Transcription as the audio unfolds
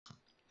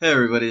Hey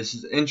everybody, this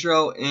is the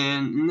intro,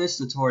 and in this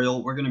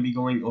tutorial we're going to be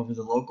going over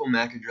the local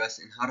MAC address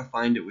and how to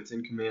find it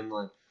within command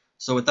line.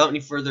 So without any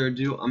further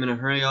ado, I'm going to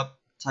hurry up,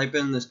 type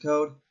in this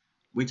code.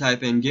 We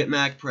type in get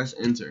MAC, press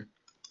enter.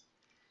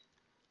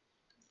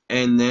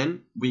 And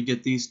then we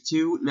get these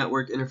two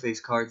network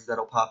interface cards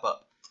that'll pop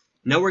up.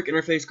 Network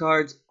interface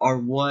cards are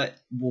what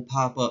will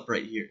pop up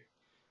right here,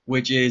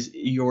 which is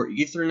your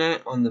Ethernet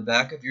on the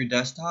back of your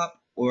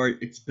desktop, or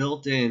it's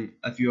built in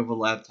if you have a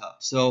laptop.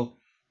 So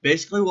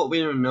basically what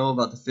we know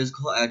about the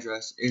physical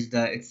address is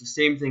that it's the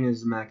same thing as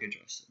the MAC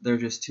address. They're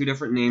just two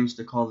different names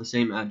to call the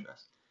same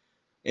address.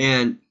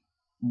 And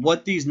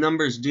what these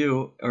numbers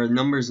do, or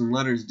numbers and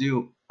letters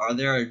do, are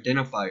their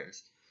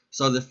identifiers.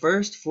 So the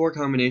first four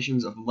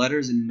combinations of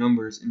letters and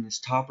numbers in this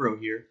top row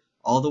here,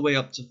 all the way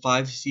up to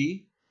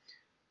 5C,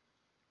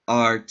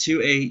 are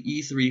 2A,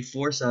 E3,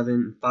 47,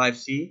 and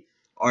 5C,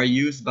 are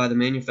used by the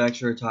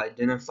manufacturer to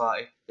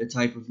identify the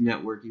type of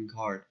networking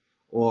card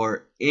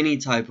or any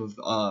type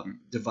of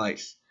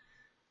device.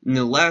 And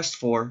the last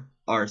four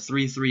are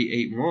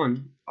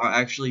 3381 are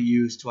actually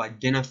used to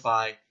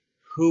identify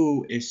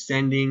who is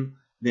sending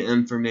the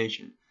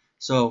information.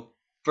 So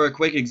for a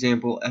quick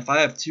example, if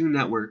I have two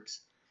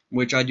networks,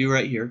 which I do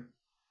right here,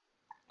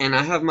 and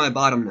I have my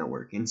bottom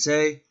network, and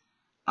say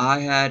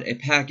I had a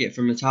packet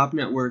from the top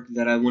network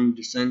that I wanted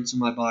to send to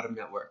my bottom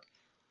network.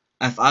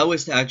 If I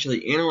was to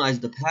actually analyze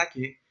the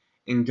packet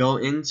and go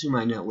into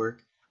my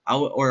network,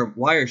 or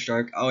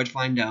Wireshark, I would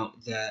find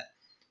out that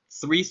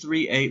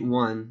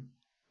 3381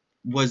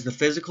 was the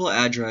physical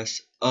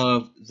address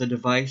of the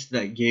device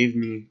that gave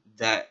me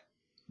that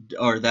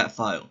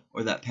file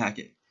or that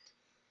packet.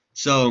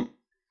 So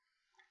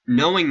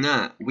knowing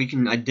that, we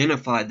can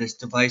identify this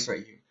device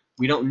right here.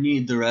 We don't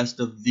need the rest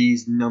of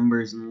these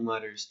numbers and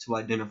letters to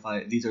identify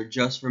it. These are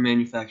just for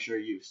manufacturer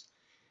use.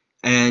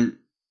 And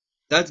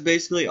that's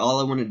basically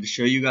all I wanted to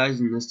show you guys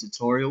in this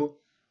tutorial.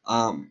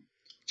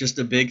 Just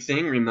a big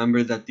thing,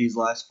 remember that these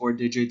last four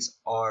digits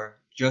are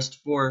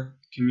just for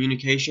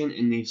communication,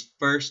 and these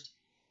first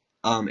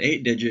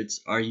 8 digits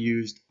are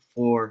used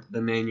for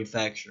the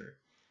manufacturer.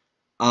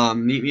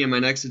 Meet me in my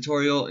next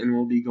tutorial, and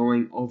we'll be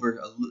going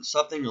over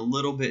something a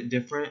little bit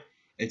different.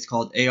 It's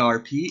called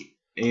ARP,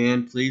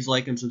 and please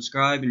like and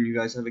subscribe, and you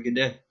guys have a good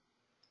day.